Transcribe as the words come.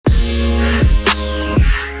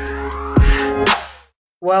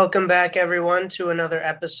Welcome back, everyone, to another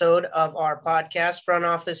episode of our podcast, Front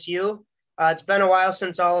Office U. It's been a while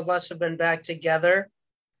since all of us have been back together.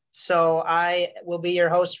 So I will be your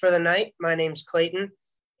host for the night. My name's Clayton.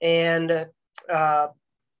 And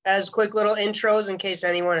as quick little intros, in case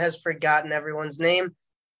anyone has forgotten everyone's name,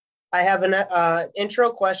 I have an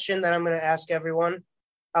intro question that I'm going to ask everyone.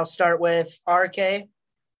 I'll start with RK.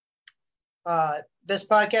 This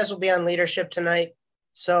podcast will be on leadership tonight.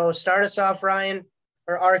 So start us off, Ryan.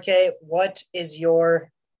 Or RK, what is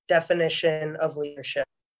your definition of leadership?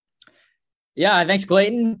 Yeah, thanks,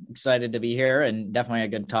 Clayton. Excited to be here and definitely a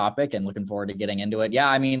good topic and looking forward to getting into it. Yeah,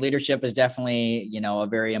 I mean, leadership is definitely, a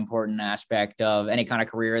very important aspect of any kind of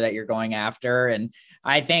career that you're going after. And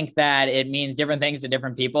I think that it means different things to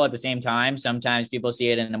different people at the same time. Sometimes people see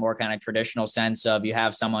it in a more kind of traditional sense of you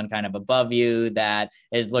have someone kind of above you that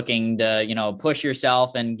is looking to, push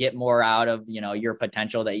yourself and get more out of, your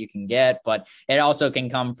potential that you can get. But it also can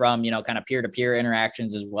come from, kind of peer-to-peer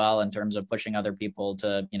interactions as well in terms of pushing other people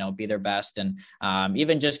to, be their best. And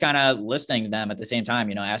even just kind of listening to them at the same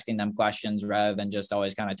time, asking them questions rather than just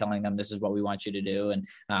always kind of telling them this is what we want you to do. And,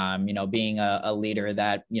 being a leader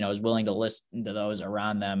that, is willing to listen to those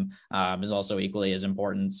around them is also equally as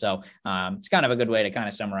important. So it's kind of a good way to kind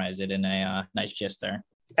of summarize it in a nice gist there.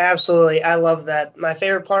 Absolutely. I love that. My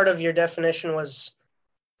favorite part of your definition was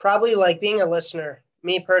probably like being a listener.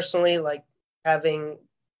 Me personally, like having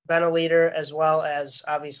been a leader as well as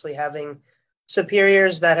obviously having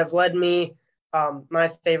superiors that have led me. My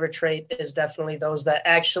favorite trait is definitely those that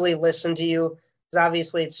actually listen to you. Because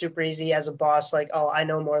obviously it's super easy as a boss, like, oh, I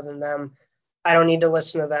know more than them. I don't need to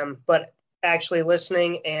listen to them. But actually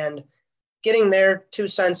listening and getting their 2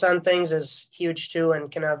 cents on things is huge too and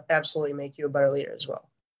can absolutely make you a better leader as well.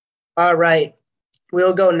 All right.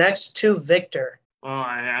 We'll go next to Victor. Well,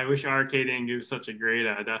 I wish RK didn't give such a great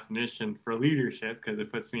definition for leadership because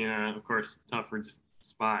it puts me in a, of course, tougher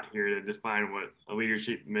spot here to define what a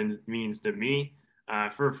leadership means to me.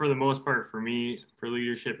 For the most part, for me, for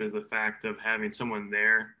leadership is the fact of having someone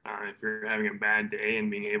there if you're having a bad day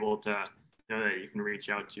and being able to know that you can reach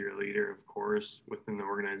out to your leader, of course, within the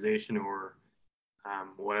organization or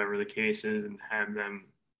whatever the case is, and have them,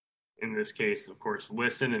 in this case, of course,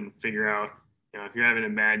 listen and figure out, if you're having a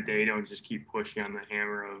bad day, don't just keep pushing on the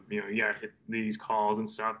hammer of, you got to hit these calls and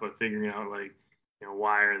stuff, but figuring out like,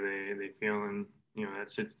 why are they feeling,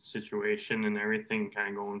 that situation and everything, kind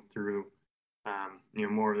of going through,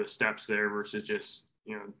 more of the steps there versus just,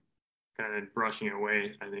 kind of brushing it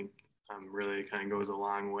away. I think really kind of goes a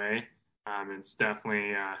long way. It's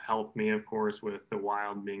definitely helped me, of course, with the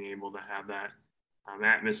Wild being able to have that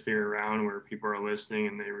atmosphere around where people are listening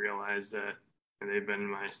and they realize that they've been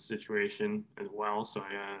in my situation as well. So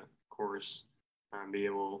I, of course, be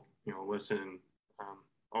able, listen and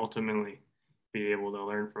ultimately be able to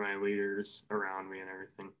learn from my leaders around me and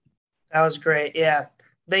everything. That was great. Yeah.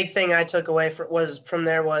 Big thing I took away from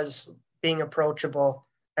there was being approachable.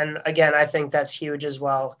 And again, I think that's huge as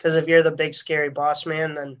well. Because if you're the big, scary boss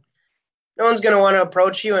man, then no one's going to want to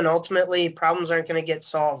approach you. And ultimately, problems aren't going to get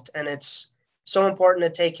solved. And it's so important to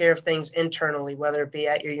take care of things internally, whether it be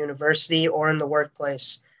at your university or in the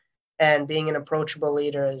workplace. And being an approachable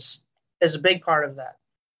leader is a big part of that.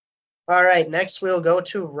 All right, next we'll go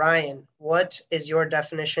to Ryan. What is your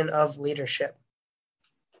definition of leadership?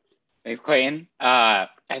 Thanks, Clayton.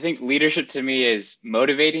 I think leadership to me is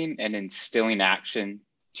motivating and instilling action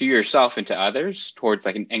to yourself and to others towards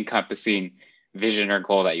like an encompassing vision or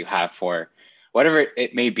goal that you have for whatever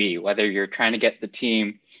it may be, whether you're trying to get the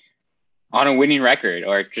team on a winning record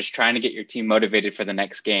or just trying to get your team motivated for the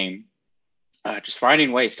next game. Just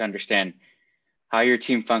finding ways to understand how your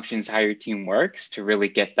team functions, how your team works to really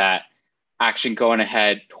get that action going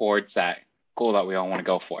ahead towards that goal that we all want to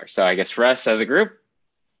go for. So I guess for us as a group,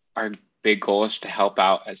 our big goal is to help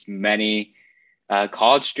out as many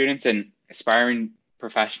college students and aspiring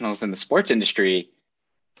professionals in the sports industry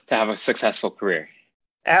to have a successful career.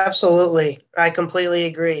 Absolutely. I completely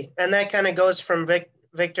agree. And that kind of goes from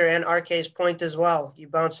Victor and RK's point as well. You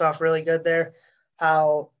bounced off really good there,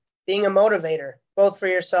 how being a motivator, both for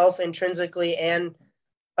yourself intrinsically and,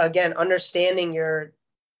 again, understanding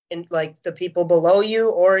like the people below you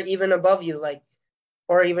or even above you, like,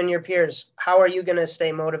 or even your peers. How are you going to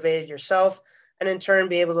stay motivated yourself and in turn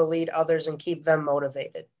be able to lead others and keep them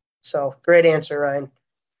motivated? So great answer, Ryan.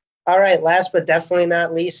 All right, last but definitely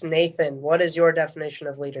not least, Nathan, what is your definition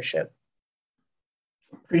of leadership?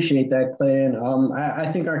 Appreciate that, Clayton.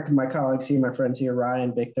 I think my colleagues here, my friends here,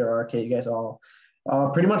 Ryan, Victor, RK, you guys all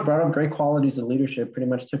pretty much brought up great qualities of leadership, pretty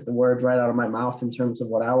much took the words right out of my mouth in terms of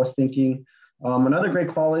what I was thinking. Another great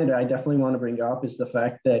quality that I definitely want to bring up is the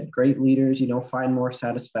fact that great leaders, find more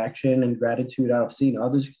satisfaction and gratitude out of seeing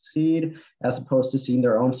others succeed as opposed to seeing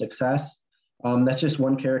their own success. That's just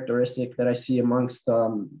one characteristic that I see amongst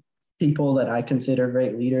people that I consider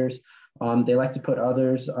great leaders. They like to put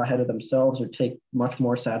others ahead of themselves or take much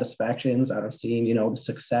more satisfactions out of seeing, the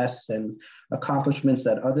success and accomplishments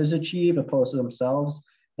that others achieve opposed to themselves.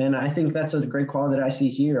 And I think that's a great quality that I see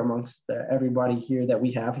here amongst everybody here that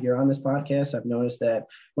we have here on this podcast. I've noticed that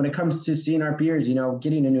when it comes to seeing our peers,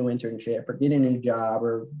 getting a new internship or getting a new job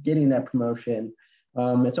or getting that promotion,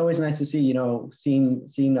 it's always nice to see,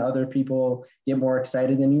 seeing other people get more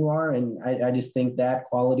excited than you are. And I just think that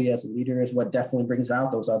quality as a leader is what definitely brings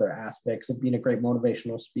out those other aspects of being a great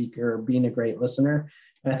motivational speaker, being a great listener.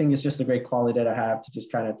 And I think it's just a great quality that I have to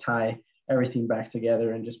just kind of tie everything back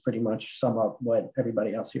together and just pretty much sum up what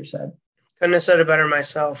everybody else here said. Couldn't have said it better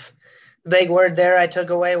myself. The big word there I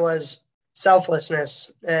took away was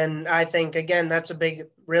selflessness. And I think, again, that's a big,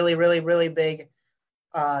 really, really, really big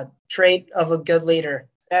trait of a good leader.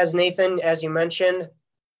 As Nathan, as you mentioned,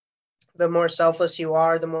 the more selfless you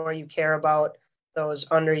are, the more you care about those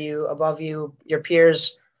under you, above you, your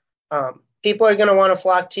peers. People are going to want to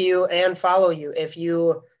flock to you and follow you if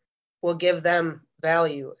you will give them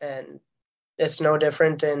value. And it's no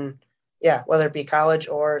different in, whether it be college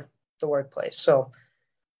or the workplace. So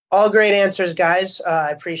all great answers, guys.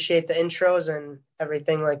 I appreciate the intros and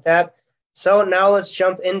everything like that. So now let's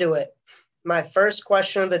jump into it. My first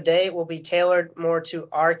question of the day will be tailored more to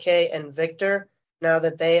RK and Victor now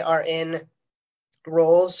that they are in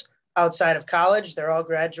roles outside of college. They're all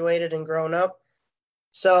graduated and grown up.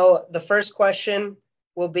 So the first question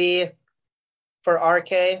will be for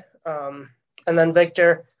RK and then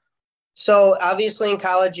Victor. So obviously in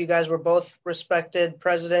college, you guys were both respected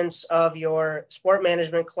presidents of your sport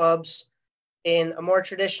management clubs in a more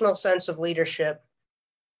traditional sense of leadership.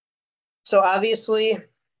 So obviously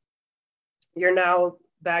you're now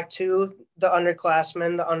back to the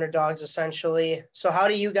underclassmen, the underdogs essentially. So how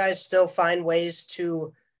do you guys still find ways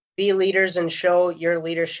to be leaders and show your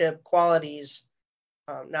leadership qualities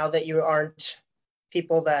now that you aren't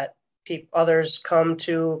people that others come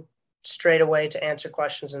to straight away to answer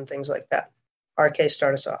questions and things like that? RK,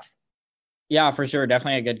 start us off. Yeah, for sure.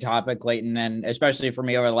 Definitely a good topic, Clayton. And especially for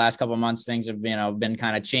me over the last couple of months, things have been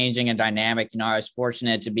kind of changing and dynamic. I was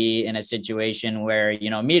fortunate to be in a situation where,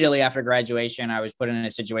 immediately after graduation, I was put in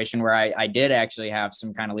a situation where I did actually have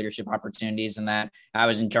some kind of leadership opportunities, and that I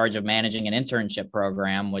was in charge of managing an internship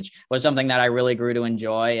program, which was something that I really grew to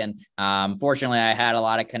enjoy. And fortunately, I had a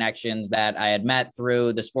lot of connections that I had met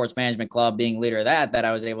through the sports management club, being leader of that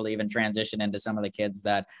I was able to even transition into some of the kids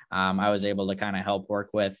that I was able to kind of help work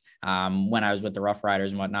with when I was with the Rough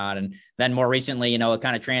Riders and whatnot. And then more recently,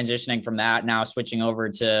 kind of transitioning from that, now switching over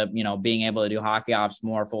to, being able to do hockey ops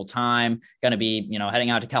more full time, going to be, heading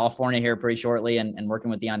out to California here pretty shortly and working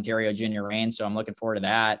with the Ontario Junior Reign. So I'm looking forward to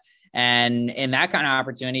that. And in that kind of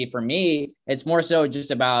opportunity for me, it's more so just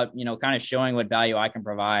about, kind of showing what value I can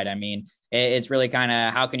provide. I mean, it's really kind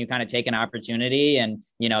of how can you kind of take an opportunity and,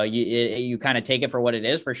 you kind of take it for what it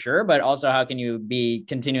is for sure, but also how can you be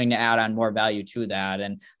continuing to add on more value to that?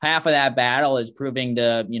 And half of that battle is proving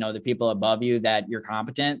to, the people above you that you're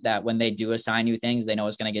competent, that when they do assign you things, they know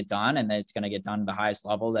it's going to get done and that it's going to get done to the highest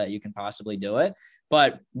level that you can possibly do it.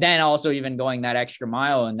 But then also even going that extra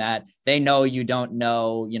mile in that they know you don't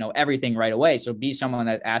know, everything right away. So be someone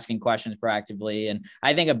that's asking questions proactively. And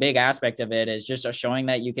I think a big aspect of it is just showing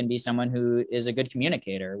that you can be someone who is a good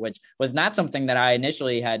communicator, which was not something that I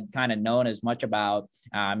initially had kind of known as much about,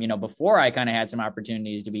 before I kind of had some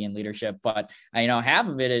opportunities to be in leadership. But, half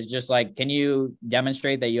of it is just like, can you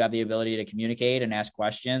demonstrate that you have the ability to communicate and ask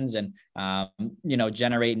questions and,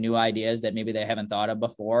 generate new ideas that maybe they haven't thought of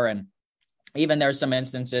before? And even there's some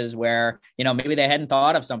instances where, maybe they hadn't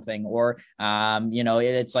thought of something or,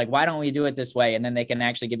 it's like, why don't we do it this way? And then they can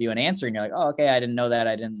actually give you an answer and you're like, oh, okay, I didn't know that.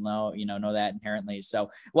 I didn't know that inherently.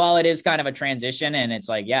 So while it is kind of a transition and it's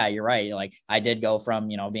like, yeah, you're right. Like I did go from,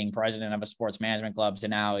 being president of a sports management club to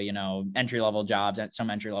now, entry-level jobs at some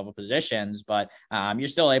entry-level positions, but you're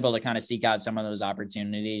still able to kind of seek out some of those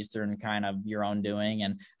opportunities through kind of your own doing.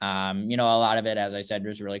 And, a lot of it, as I said,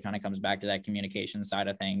 just really kind of comes back to that communication side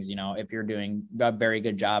of things. If you're doing a very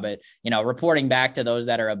good job at, reporting back to those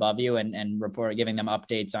that are above you and giving them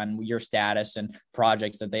updates on your status and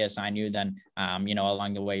projects that they assign you, then,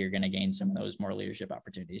 along the way, you're going to gain some of those more leadership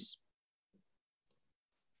opportunities.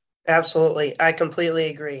 Absolutely. I completely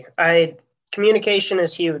agree. Communication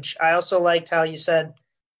is huge. I also liked how you said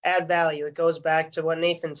add value. It goes back to what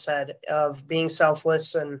Nathan said of being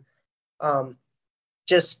selfless and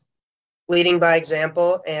just leading by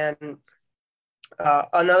example. And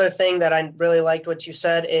Another thing that I really liked what you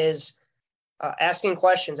said is asking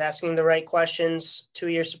questions, asking the right questions to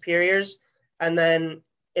your superiors. And then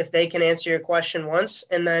if they can answer your question once,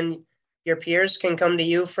 and then your peers can come to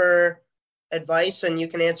you for advice and you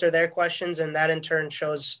can answer their questions. And that in turn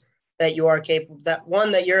shows that you are capable,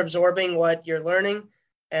 that you're absorbing what you're learning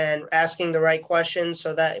and asking the right questions.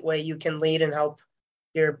 So that way you can lead and help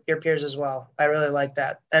your peers as well. I really like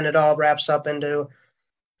that. And it all wraps up into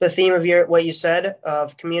the theme of what you said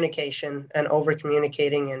of communication and over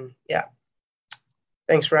communicating. And yeah,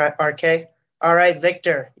 thanks for RK. All right,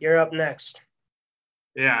 Victor, you're up next.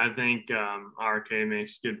 Yeah, I think RK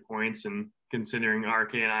makes good points, and considering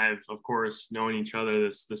RK and I have, of course, known each other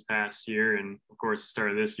this past year, and of course,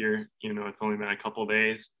 started this year, it's only been a couple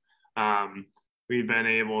days. We've been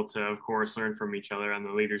able to, of course, learn from each other on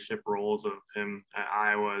the leadership roles of him at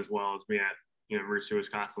Iowa as well as me at University of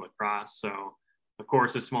Wisconsin lacrosse. So, of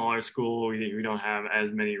course, a smaller school, we don't have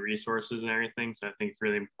as many resources and everything. So I think it's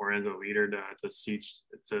really important as a leader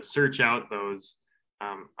to search out those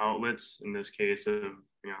outlets. In this case, of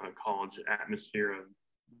a college atmosphere of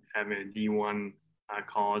having a D1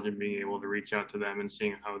 college and being able to reach out to them and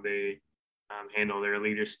seeing how they handle their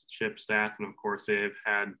leadership staff. And of course, they've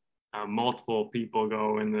had multiple people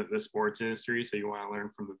go in the sports industry, so you want to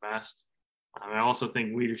learn from the best. I also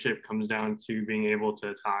think leadership comes down to being able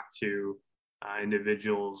to talk to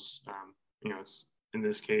individuals, in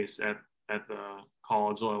this case at the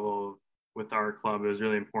college level with our club. It was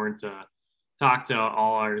really important to talk to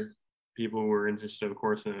all our people who are interested, of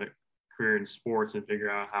course, in a career in sports and figure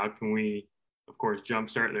out how can we, of course,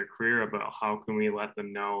 jumpstart their career, but how can we let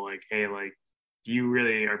them know, like, hey, like, you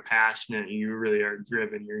really are passionate, you really are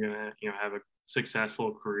driven, you're going to, have a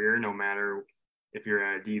successful career, no matter if you're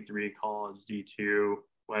at a D3 college, D2,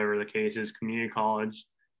 whatever the case is, community college.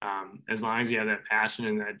 As long as you have that passion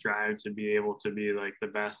and that drive to be able to be like the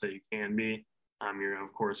best that you can be, you're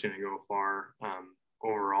of course going to go far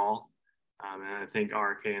overall. And I think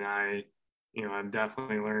RK and I, I've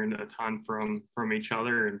definitely learned a ton from each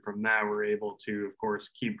other, and from that we're able to, of course,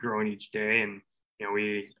 keep growing each day. And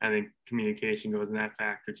I think communication goes in that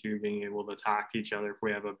factor too, being able to talk to each other if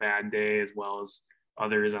we have a bad day, as well as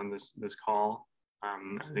others on this call. I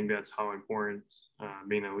think that's how important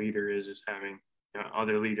being a leader is, just having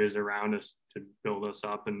other leaders around us to build us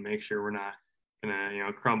up and make sure we're not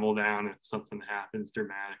gonna crumble down if something happens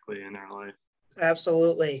dramatically in our life.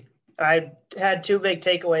 Absolutely. I had two big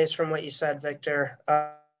takeaways from what you said, Victor.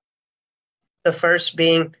 The first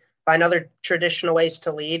being find other traditional ways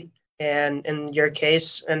to lead, and in your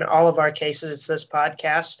case, and all of our cases, it's this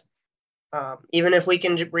podcast. Even if we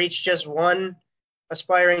can reach just one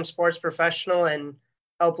aspiring sports professional and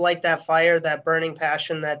help light that fire, that burning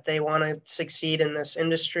passion that they want to succeed in this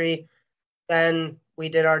industry, then we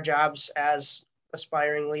did our jobs as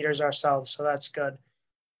aspiring leaders ourselves. So that's good.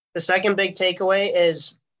 The second big takeaway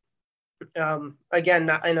is, again,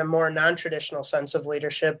 not in a more non-traditional sense of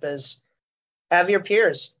leadership, is have your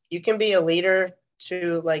peers. You can be a leader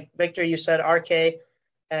to, like Victor, you said RK,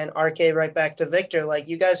 and RK right back to Victor. Like,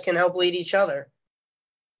 you guys can help lead each other.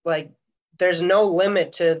 Like, there's no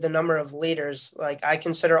limit to the number of leaders. Like, I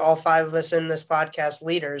consider all five of us in this podcast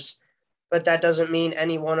leaders, but that doesn't mean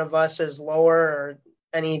any one of us is lower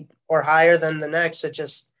or higher than the next. It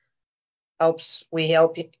just helps. We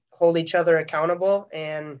help hold each other accountable,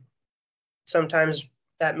 and sometimes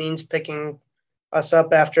that means picking us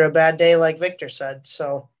up after a bad day, like Victor said.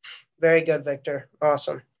 So very good, Victor.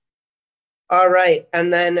 Awesome. All right.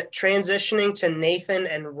 And then transitioning to Nathan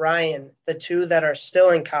and Ryan, the two that are still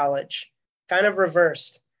in college, kind of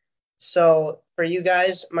reversed. So for you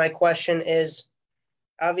guys, my question is,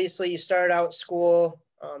 obviously you started out school,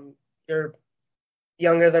 you're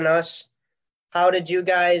younger than us. How did you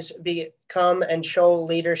guys become and show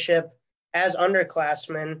leadership as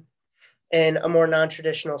underclassmen in a more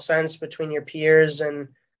non-traditional sense between your peers and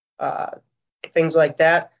things like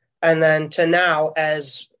that? And then to now,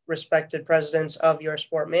 as respected presidents of your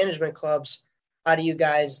sport management clubs, how do you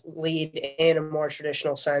guys lead in a more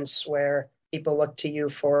traditional sense where people look to you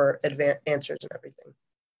for answers and everything?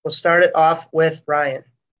 We'll start it off with Ryan.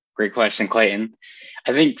 Great question, Clayton.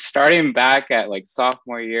 I think starting back at like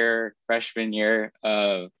sophomore year, freshman year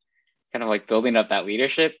of kind of like building up that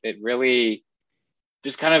leadership, it really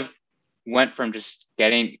just kind of went from just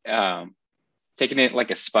getting, taking it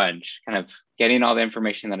like a sponge, kind of getting all the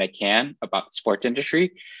information that I can about the sports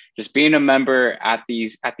industry, just being a member at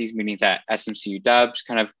these meetings at SMCU Dubs,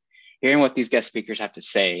 kind of hearing what these guest speakers have to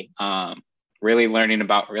say, really learning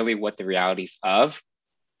about really what the realities of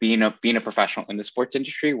being a professional in the sports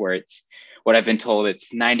industry, where it's what I've been told,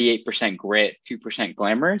 it's 98% grit, 2%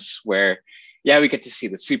 glamorous, where yeah, we get to see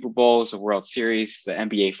the Super Bowls, the World Series, the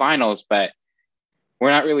NBA Finals, but we're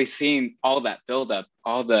not really seeing all that buildup,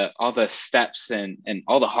 all the steps and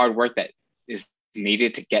all the hard work that is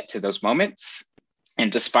needed to get to those moments.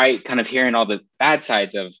 And despite kind of hearing all the bad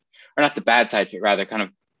sides of, or not the bad sides, but rather kind of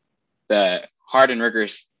the hard and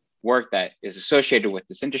rigorous work that is associated with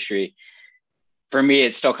this industry, for me,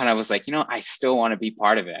 it still kind of was like, I still want to be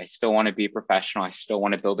part of it. I still want to be a professional. I still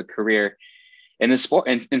want to build a career in the sport,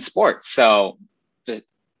 in sports. So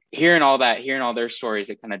hearing all their stories,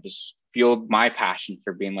 it kind of just fueled my passion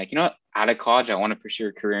for being like, out of college, I want to pursue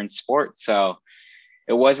a career in sports. So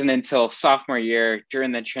it wasn't until sophomore year,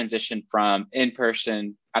 during the transition from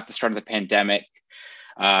in-person at the start of the pandemic,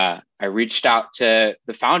 I reached out to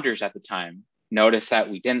the founders at the time, noticed that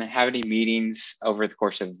we didn't have any meetings over the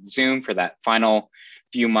course of Zoom for that final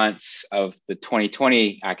few months of the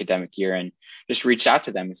 2020 academic year, and just reached out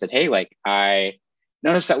to them and said, hey, like, I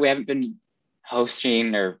noticed that we haven't been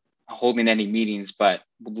hosting or holding any meetings, but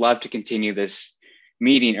would love to continue this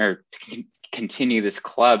meeting or continue this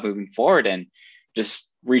club moving forward. And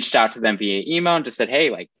just reached out to them via email and just said, hey,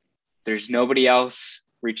 like, there's nobody else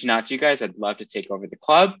reaching out to you guys. I'd love to take over the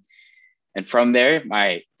club. And from there,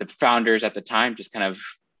 the founders at the time just kind of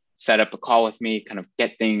set up a call with me, kind of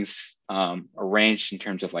get things arranged in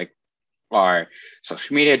terms of like our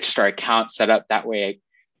social media, just our account set up. That way,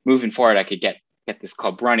 moving forward, I could get this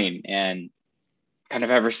club running. And kind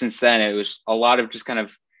of ever since then, it was a lot of just kind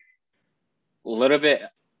of a little bit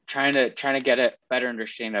trying to get a better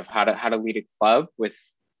understanding of how to lead a club with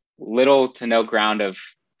little to no ground of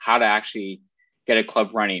how to actually get a club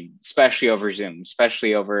running, especially over Zoom,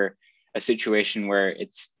 especially over a situation where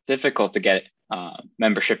it's difficult to get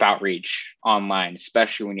membership outreach online,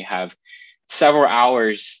 especially when you have several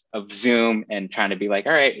hours of Zoom and trying to be like,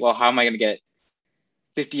 all right, well, how am I going to get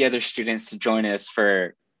 50 other students to join us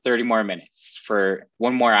for 30 more minutes, for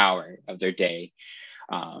 1 more hour of their day?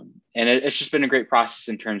 And it's just been a great process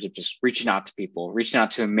in terms of just reaching out to people, reaching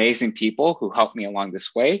out to amazing people who helped me along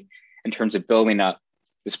this way in terms of building up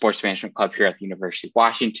the sports management club here at the University of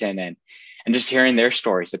Washington, and just hearing their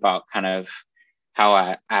stories about kind of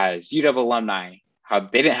how as UW alumni, how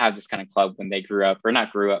they didn't have this kind of club when they grew up, or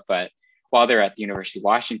not grew up, but while they're at the University of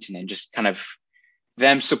Washington, and just kind of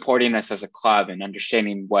them supporting us as a club and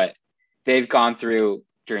understanding what they've gone through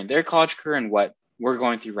during their college career and what we're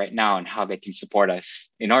going through right now and how they can support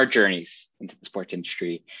us in our journeys into the sports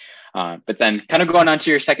industry. But then kind of going on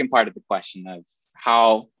to your second part of the question of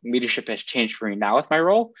how leadership has changed for me now with my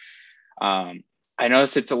role. I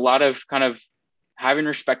notice it's a lot of kind of having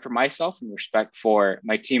respect for myself and respect for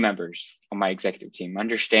my team members on my executive team,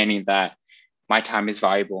 understanding that my time is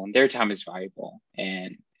valuable and their time is valuable.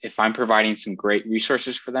 And if I'm providing some great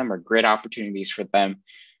resources for them or great opportunities for them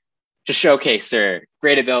to showcase their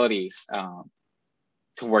great abilities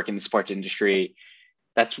to work in the sports industry,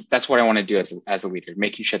 that's what I want to do as a leader,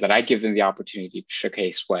 making sure that I give them the opportunity to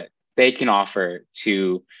showcase what they can offer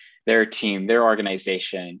to their team, their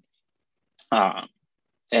organization.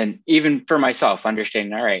 And even for myself,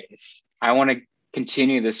 understanding, all right, if I want to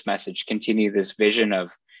continue this message, continue this vision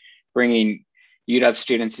of bringing UW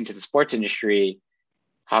students into the sports industry,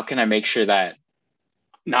 how can I make sure that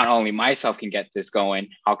not only myself can get this going,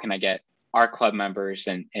 how can I get our club members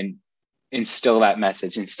and instill that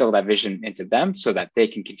message, instill that vision into them so that they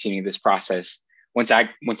can continue this process once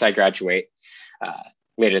I graduate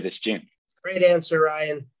later this June. Great answer,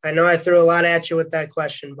 Ryan. I know I threw a lot at you with that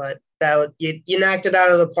question, but you knocked it out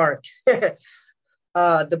of the park.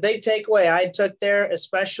 The big takeaway I took there,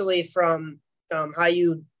 especially from how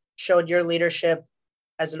you showed your leadership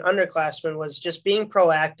as an underclassman, was just being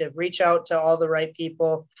proactive, reach out to all the right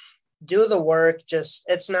people, do the work.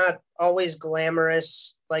 It's not always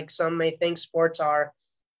glamorous like some may think sports are,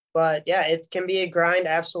 but yeah, it can be a grind,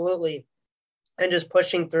 absolutely. And just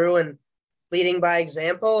pushing through and leading by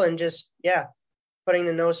example and just, putting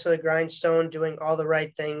the nose to the grindstone, doing all the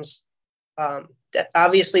right things.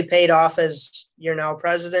 Obviously paid off as you're now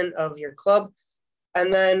president of your club.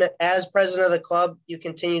 And then as president of the club, you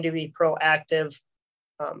continue to be proactive,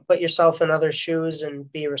 put yourself in other shoes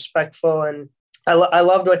and be respectful. And I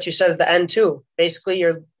loved what you said at the end too. Basically,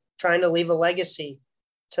 you're trying to leave a legacy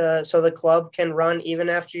so the club can run even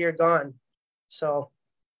after you're gone. So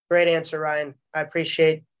great answer, Ryan. I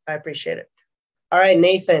appreciate it. All right,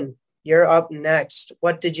 Nathan, you're up next.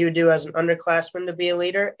 What did you do as an underclassman to be a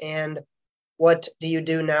leader, and what do you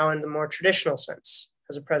do now in the more traditional sense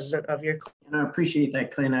as a president of your club? And I appreciate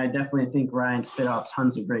that, Clayton. I definitely think Ryan spit out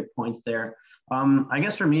tons of great points there. I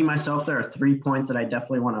guess for me, myself, there are 3 points that I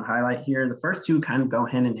definitely want to highlight here. The first two kind of go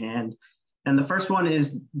hand in hand. And the first one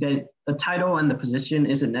is that the title and the position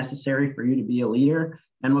isn't necessary for you to be a leader.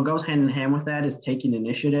 And what goes hand in hand with that is taking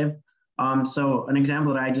initiative. So an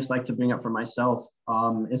example that I just like to bring up for myself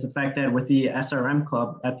is the fact that with the SRM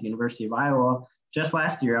club at the University of Iowa, just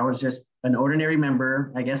last year, I was just an ordinary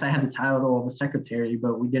member. I guess I had the title of a secretary,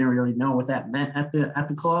 but we didn't really know what that meant at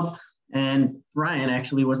the club. And Ryan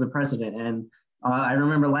actually was the president. And I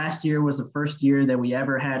remember last year was the first year that we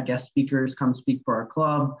ever had guest speakers come speak for our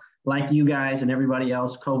club. Like you guys and everybody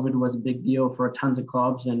else, COVID was a big deal for tons of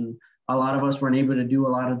clubs, and a lot of us weren't able to do a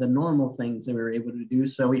lot of the normal things that we were able to do.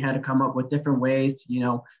 So we had to come up with different ways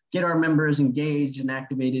to, get our members engaged and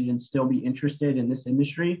activated and still be interested in this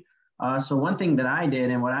industry. So one thing that I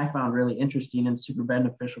did and what I found really interesting and super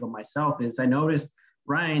beneficial to myself is I noticed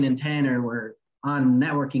Ryan and Tanner were on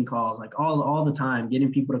networking calls like all the time,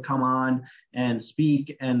 getting people to come on and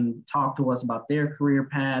speak and talk to us about their career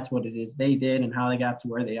paths, what it is they did and how they got to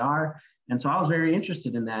where they are. And so I was very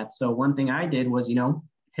interested in that. So one thing I did was,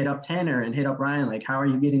 hit up Tanner and hit up Ryan, like, how are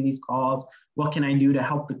you getting these calls? What can I do to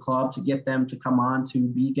help the club to get them to come on to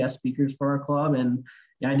be guest speakers for our club? And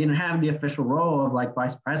I didn't have the official role of like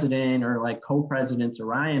vice president or like co-president to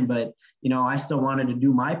Ryan, but, I still wanted to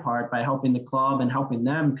do my part by helping the club and helping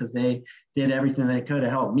them because they did everything they could to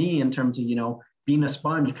help me in terms of, being a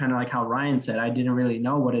sponge, kind of like how Ryan said, I didn't really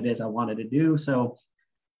know what it is I wanted to do. So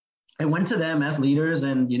I went to them as leaders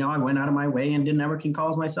and, I went out of my way and did networking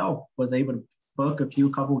calls myself, was able to book a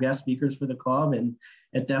couple guest speakers for the club. And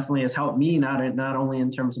it definitely has helped me, not only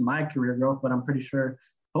in terms of my career growth, but I'm pretty sure,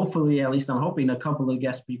 hopefully, at least I'm hoping a couple of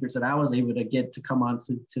guest speakers that I was able to get to come on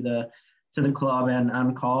to the club and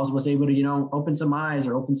on calls was able to, open some eyes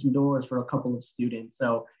or open some doors for a couple of students.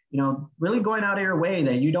 So, really going out of your way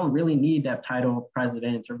that you don't really need that title of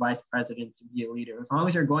president or vice president to be a leader. As long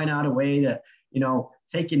as you're going out of way to,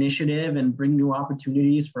 take initiative and bring new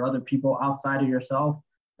opportunities for other people outside of yourself,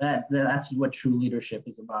 that's what true leadership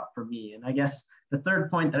is about for me. And I guess the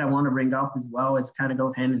third point that I want to bring up as well is kind of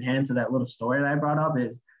goes hand in hand to that little story that I brought up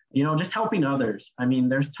is, just helping others. I mean,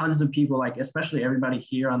 there's tons of people, like especially everybody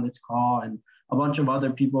here on this call and a bunch of other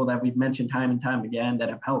people that we've mentioned time and time again that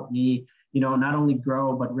have helped me, not only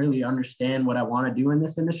grow, but really understand what I want to do in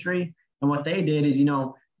this industry. And what they did is,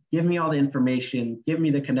 give me all the information, give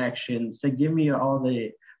me the connections, to give me all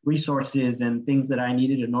the resources and things that I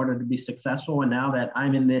needed in order to be successful. And now that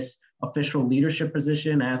I'm in this official leadership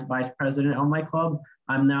position as vice president of my club,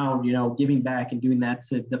 I'm now, giving back and doing that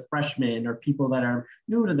to the freshmen or people that are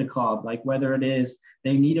new to the club, like whether it is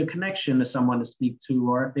they need a connection to someone to speak to,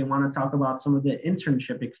 or if they want to talk about some of the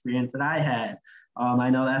internship experience that I had. I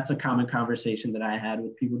know that's a common conversation that I had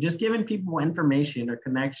with people, just giving people information or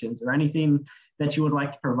connections or anything that you would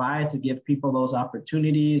like to provide to give people those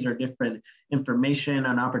opportunities or different information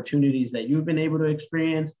on opportunities that you've been able to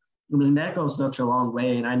experience. I mean, that goes such a long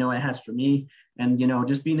way. And I know it has for me. And,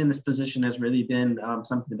 just being in this position has really been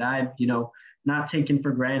something that I've, not taken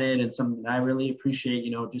for granted and something that I really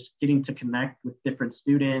appreciate, just getting to connect with different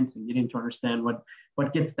students and getting to understand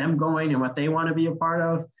what gets them going and what they want to be a part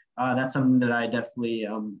of. That's something that I definitely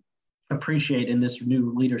appreciate in this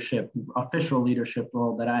new official leadership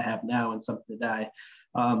role that I have now, and something that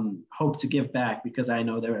I hope to give back because I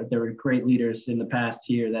know there were great leaders in the past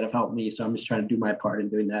here that have helped me. So I'm just trying to do my part in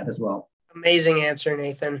doing that as well. Amazing answer,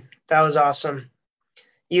 Nathan. That was awesome.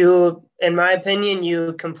 You, in my opinion,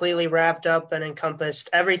 you completely wrapped up and encompassed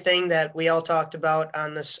everything that we all talked about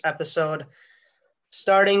on this episode,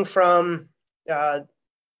 starting from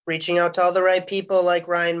reaching out to all the right people, like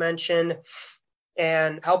Ryan mentioned,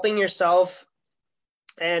 and helping yourself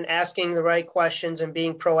and asking the right questions and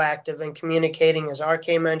being proactive and communicating, as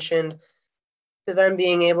RK mentioned, to then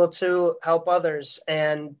being able to help others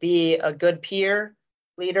and be a good peer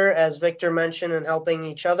leader, as Victor mentioned, and helping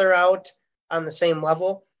each other out on the same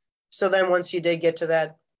level. So then once you did get to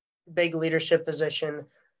that big leadership position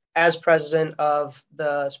as president of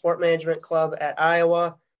the sport management club at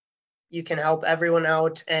Iowa, you can help everyone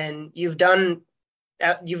out, and you've done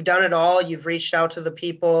it all. You've reached out to the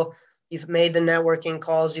people, you've made the networking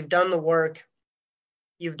calls, you've done the work,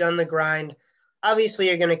 you've done the grind. Obviously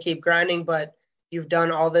you're going to keep grinding, but you've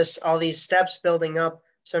done all these steps building up.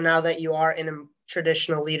 So now that you are in a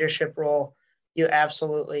traditional leadership role, you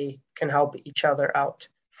absolutely can help each other out.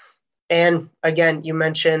 And again, you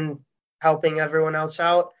mentioned helping everyone else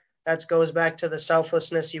out. That goes back to the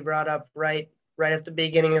selflessness you brought up right at the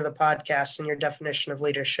beginning of the podcast and your definition of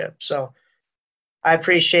leadership. So I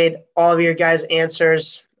appreciate all of your guys'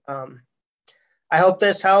 answers. I hope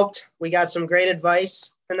this helped. We got some great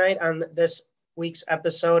advice tonight on this week's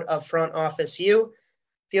episode of Front Office U.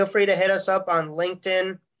 Feel free to hit us up on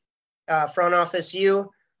LinkedIn, Front Office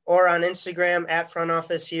U, or on Instagram at Front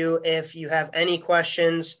Office U. If you have any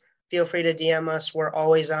questions, feel free to DM us. We're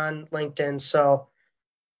always on LinkedIn. So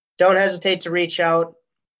don't hesitate to reach out.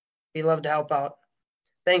 We love to help out.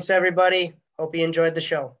 Thanks, everybody. Hope you enjoyed the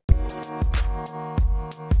show.